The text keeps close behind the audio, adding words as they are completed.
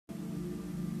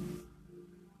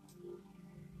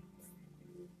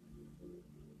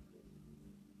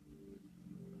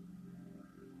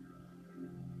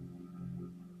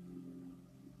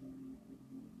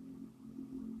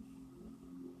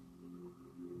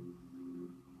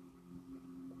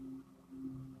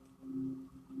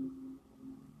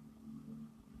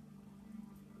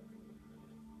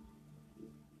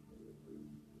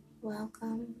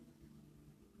Welcome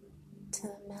to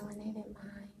the Melanated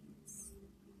Minds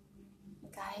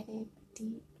Guided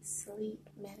Deep Sleep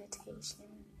Meditation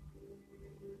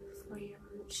for your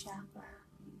root chakra.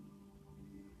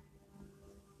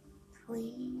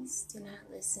 Please do not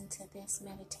listen to this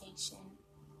meditation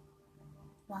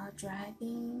while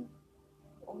driving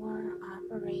or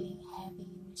operating heavy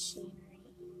machinery.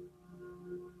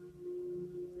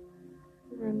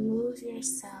 Remove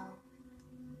yourself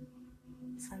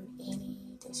from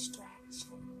any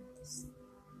distractions.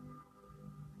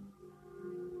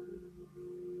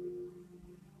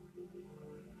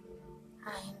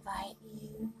 I invite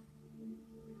you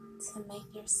to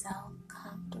make yourself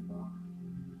comfortable,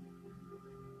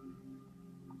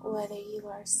 whether you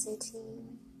are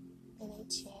sitting in a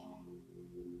chair,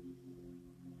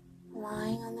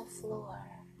 lying on the floor,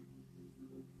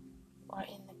 or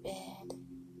in the bed.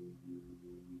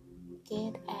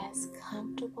 Get as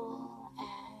comfortable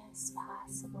as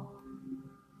possible.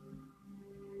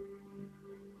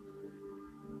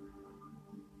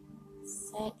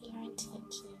 Set your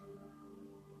intention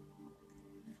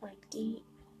for deep,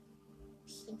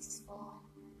 peaceful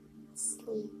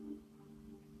sleep.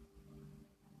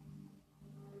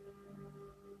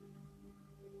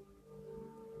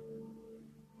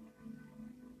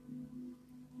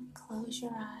 Close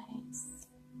your eyes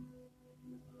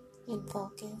and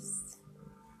focus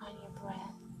on your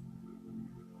breath.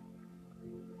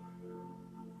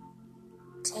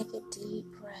 Take a deep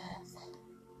breath.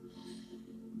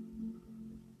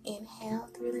 Inhale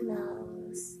through the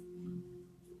nose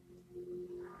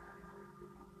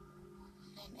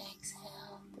and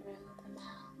exhale through the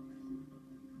mouth.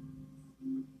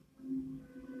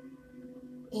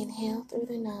 Inhale through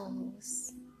the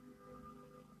nose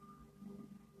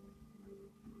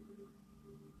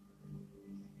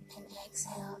and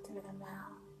exhale through the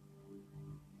mouth.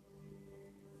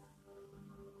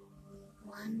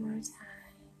 One more time.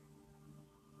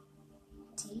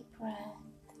 Deep breath.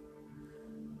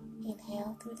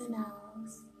 Inhale through the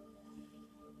nose.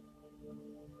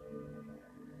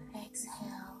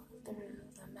 Exhale through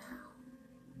the mouth.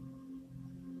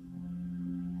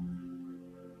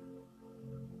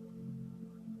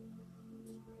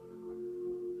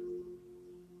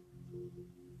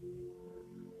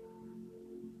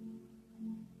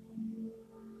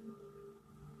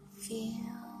 Feel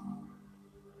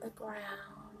the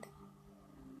ground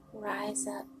rise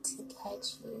up to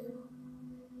catch you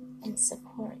and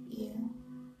support you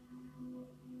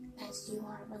as you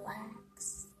are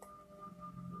relaxed.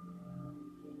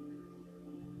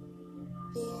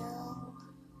 Feel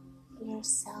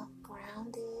yourself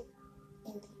grounded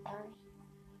in the earth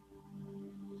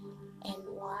and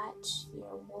watch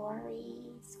your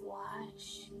worries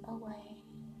wash away.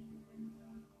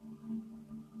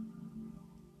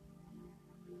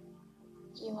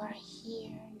 You are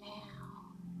here now.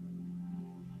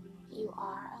 You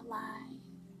are alive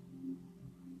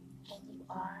and you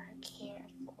are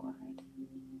cared for.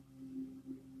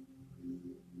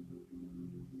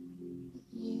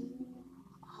 You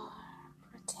are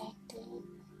protected.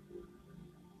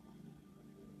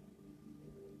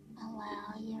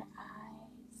 Allow your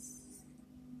eyes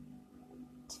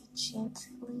to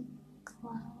gently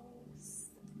close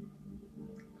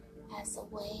as the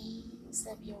waves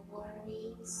of your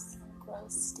worries grow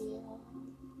still,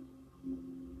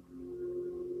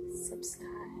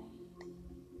 subside,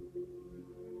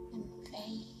 and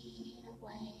fade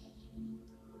away.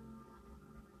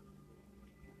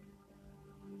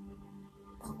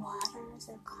 The waters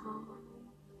are calm.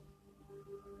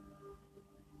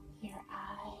 Your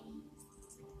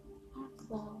eyes are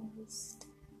closed.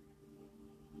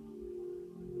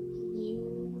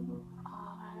 You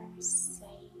are safe.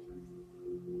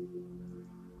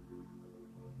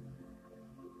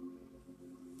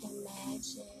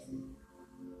 Imagine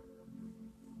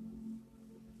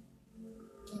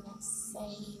in a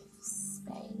safe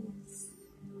space.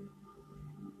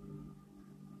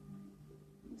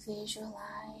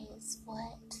 Visualize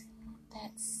what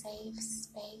that safe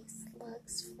space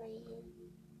looks for you.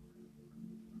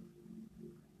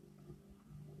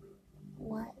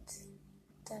 What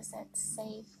does that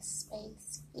safe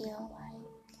space feel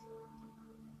like?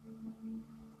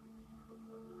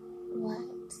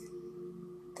 What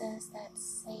does that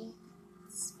safe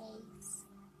space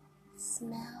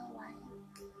smell like?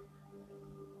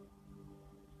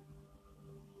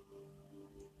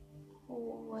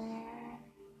 Where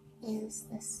is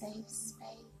the safe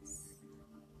space?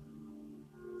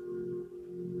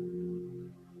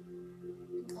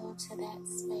 Go to that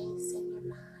space in your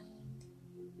mind.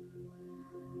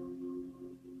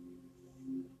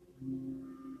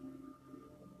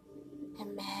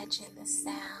 Imagine imagine the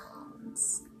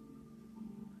sounds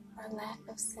or lack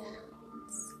of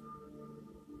sounds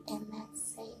in that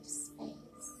safe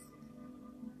space.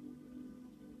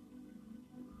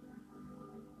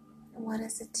 What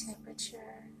is the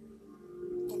temperature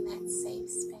in that safe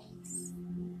space?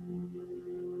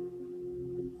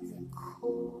 Is it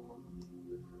cool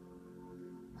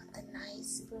with a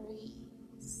nice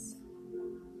breeze?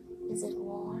 Is it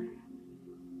warm?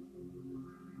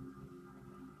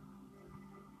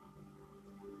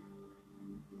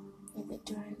 Is it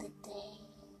during the day?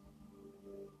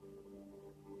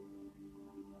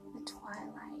 The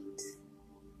twilight?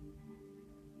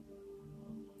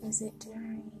 Is it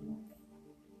during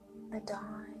the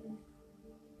dawn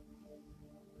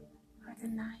or the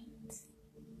night?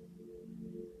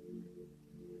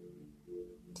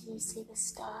 Do you see the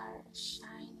stars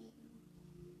shining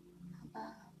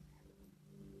above?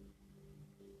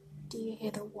 Do you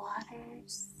hear the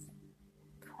waters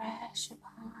crash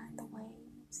upon the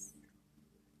waves?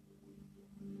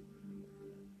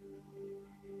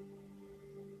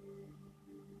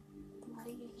 What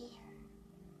do you hear?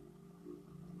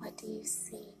 What do you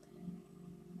see?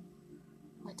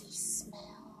 What do you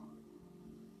smell?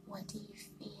 What do you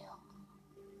feel?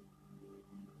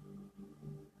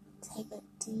 Take a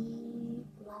deep,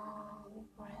 long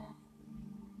breath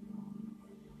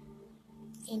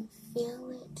and feel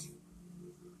it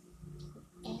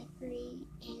in every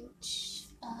inch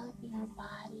of your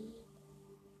body.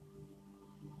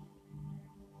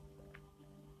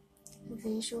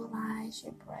 Visualize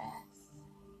your breath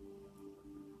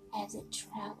as it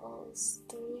travels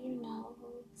through your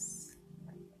nose,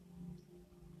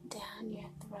 down your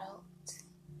throat,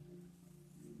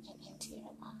 and into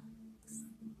your lungs.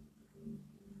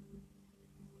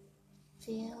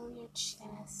 Feel your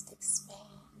chest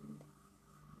expand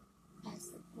as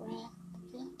the breath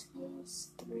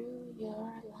filters through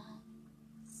your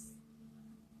lungs.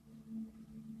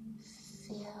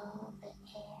 Feel the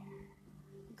air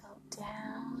go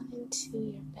down into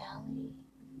your belly,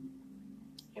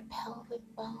 your pelvic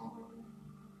bone,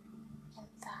 and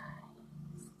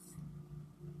thighs.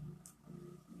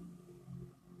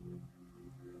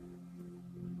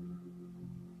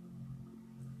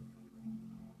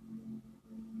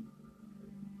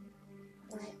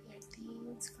 Let your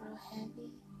things grow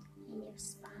heavy in your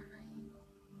spine,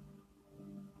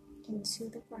 into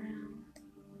the ground.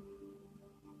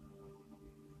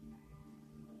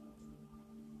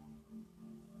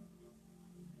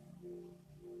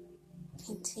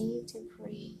 Continue to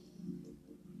breathe.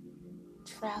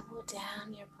 Travel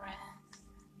down your breath.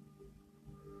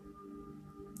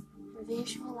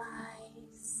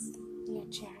 Visualize your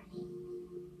journey.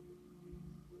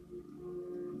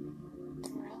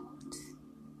 Throat,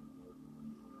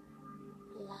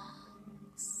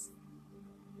 lungs,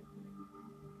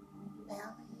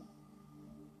 belly,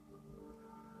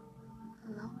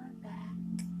 lower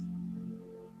back,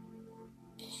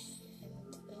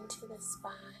 and into the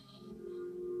spine.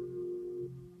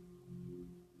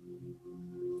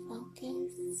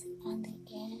 Focus on the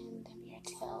end of your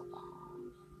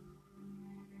tailbone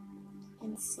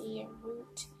and see your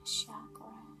root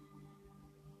chakra,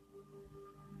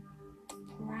 the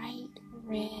bright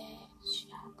red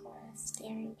chakra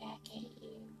staring back at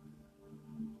you.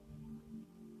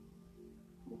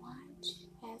 Watch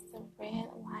as the red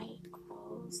light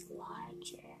grows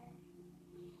larger,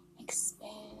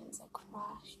 expands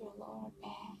across your lower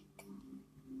back.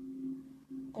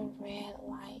 The red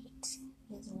light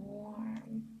is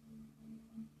warm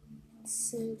and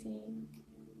soothing.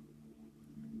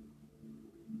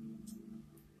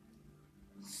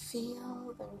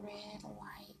 Feel the red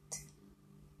light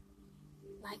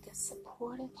like a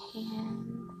supportive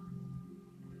hand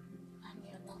on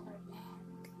your lower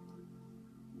back.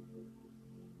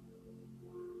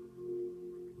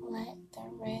 Let the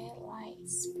red light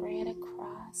spread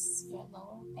across your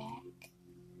lower back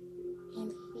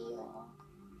and heal.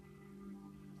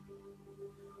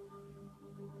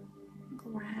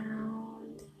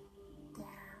 Ground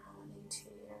down into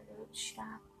your root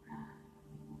chakra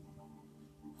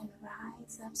and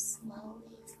rise up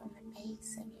slowly from the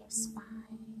base of your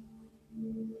spine.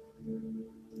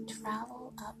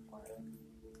 Travel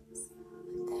upwards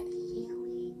with that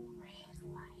healing red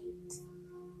light.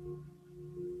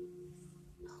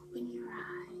 Open your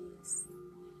eyes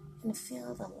and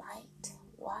feel the light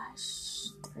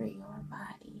wash through your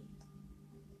body.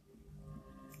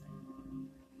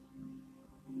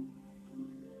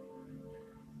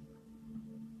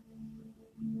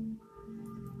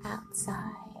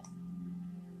 Outside,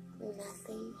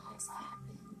 nothing has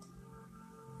happened.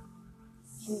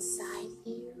 Inside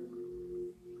you,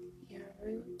 your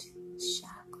root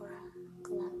chakra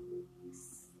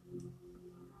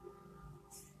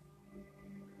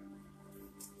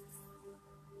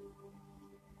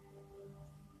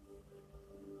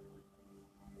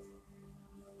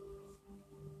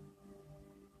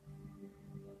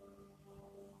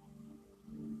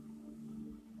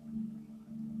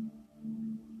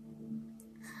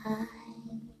I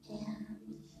am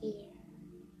here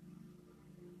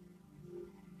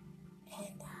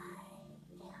and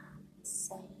I am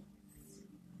safe.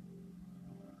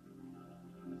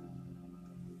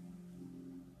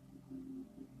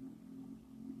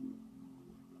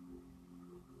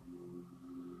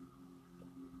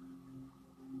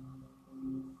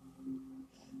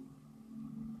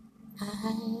 I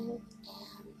am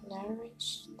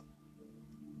nourished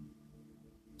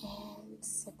and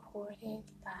supported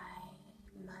by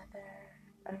Mother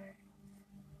Earth.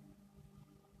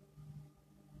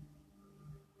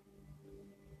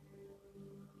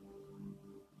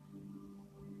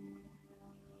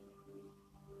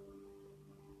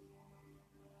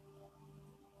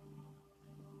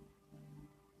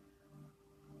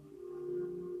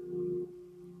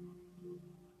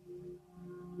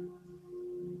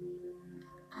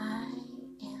 I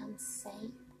am safe,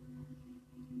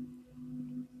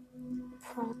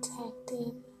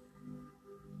 protected,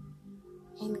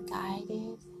 and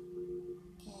guided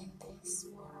in this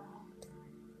world.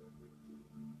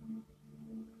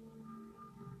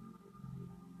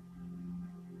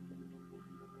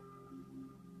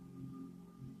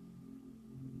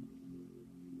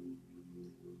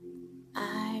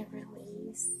 I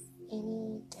release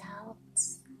any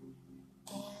doubts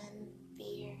and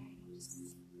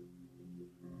fears.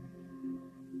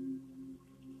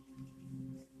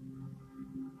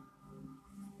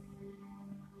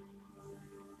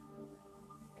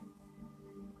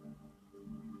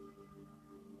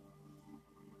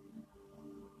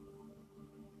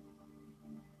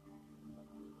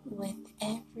 With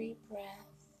every breath,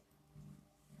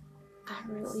 I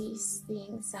release the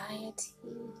anxiety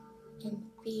and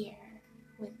fear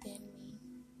within me.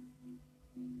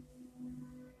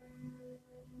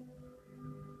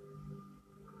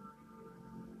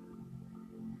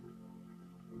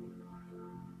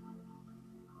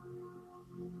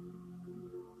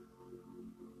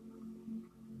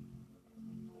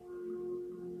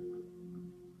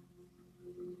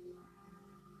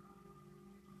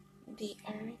 The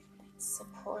earth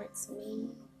supports me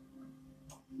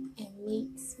and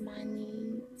meets my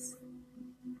needs.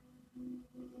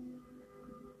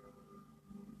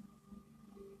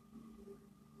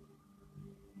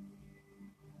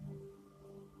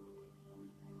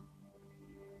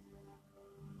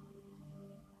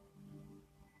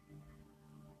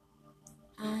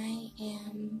 I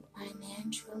am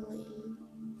financially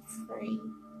free.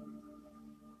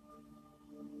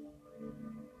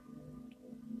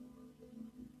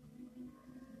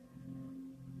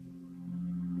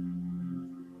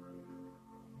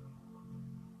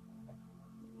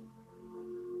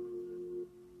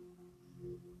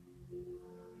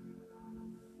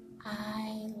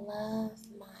 I love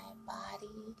my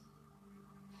body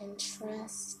and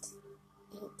trust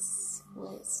its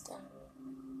wisdom.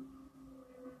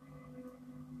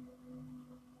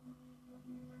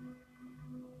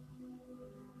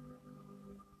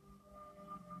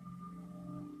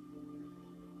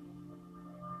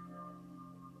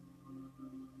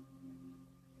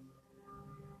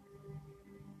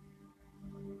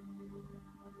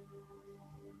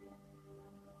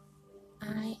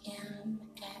 I am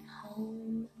at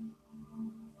home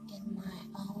in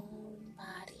my own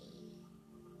body.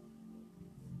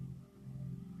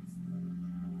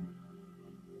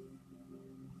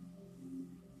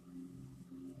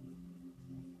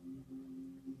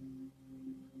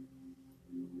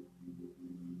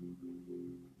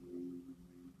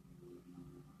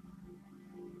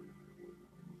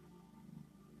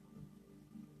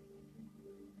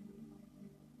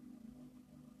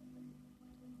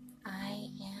 I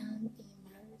am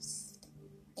immersed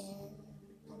in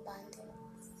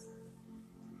abundance.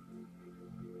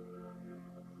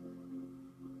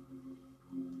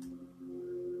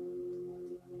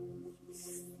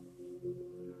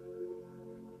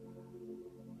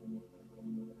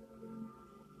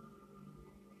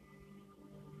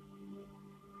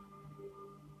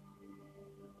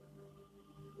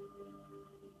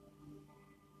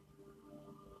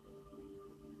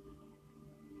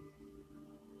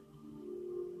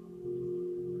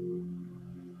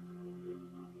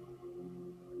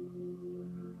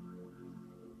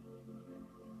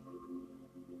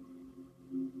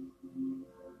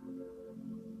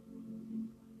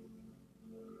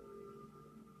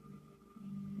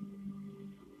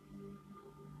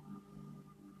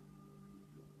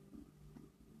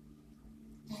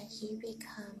 As you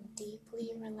become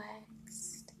deeply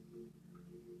relaxed,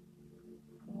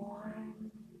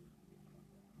 warm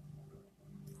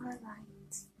or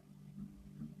light,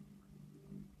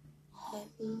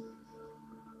 heavy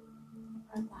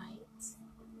or light,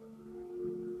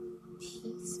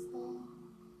 peaceful,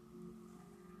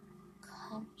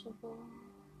 comfortable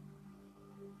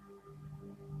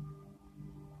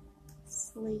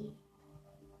sleep,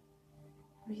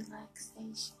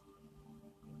 relaxation,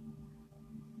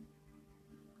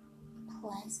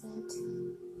 pleasant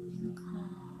and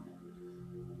calm,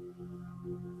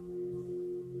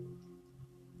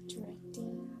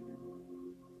 drifting,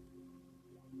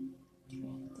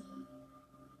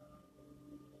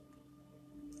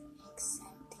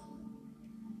 accepting,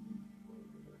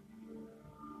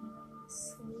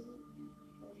 sleep,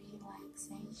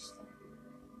 relaxation,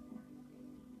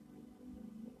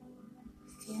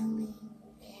 feeling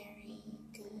very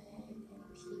good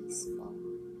and peaceful,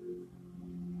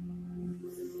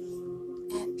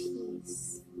 at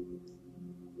peace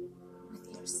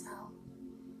with yourself,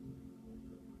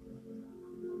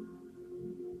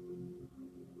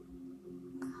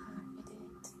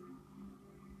 confident,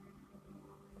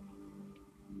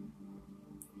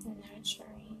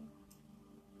 nurturing,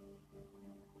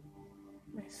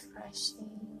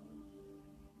 refreshing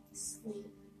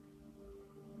sleep,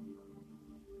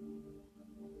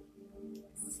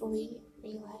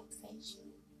 relaxation,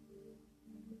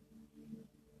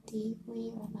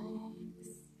 deeply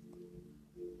relaxed,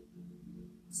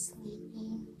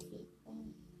 sleeping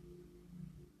deeply,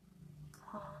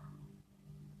 calm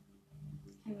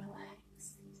and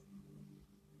relaxed,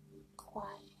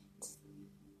 quiet,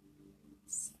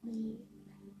 sleep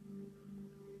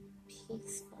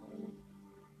peacefully,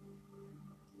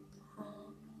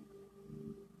 calm,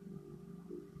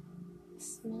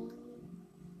 smooth,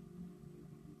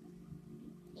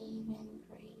 even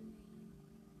breathing,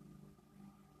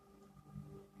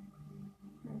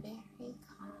 very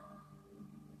calm,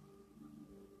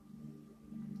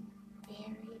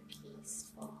 very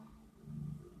peaceful,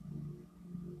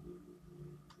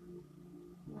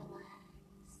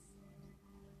 relaxed,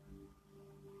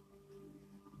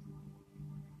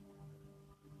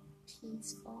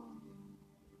 peaceful,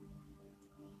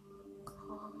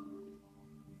 calm,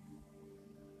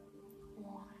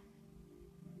 warm,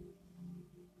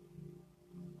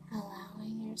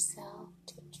 allowing yourself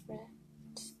to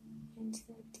drift into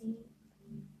a deep,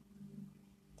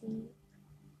 deep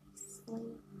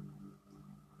sleep,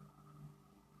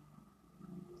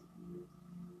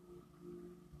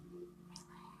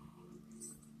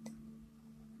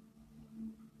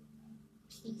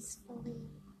 peacefully,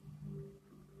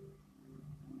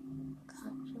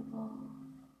 comfortable,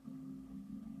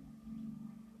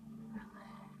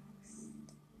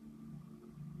 relaxed,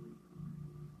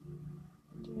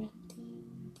 drifting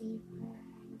deeper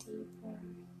and deeper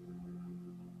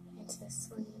into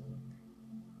sleep,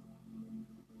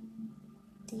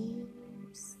 deep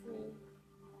sleep,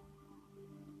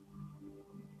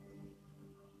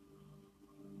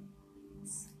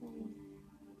 sleep,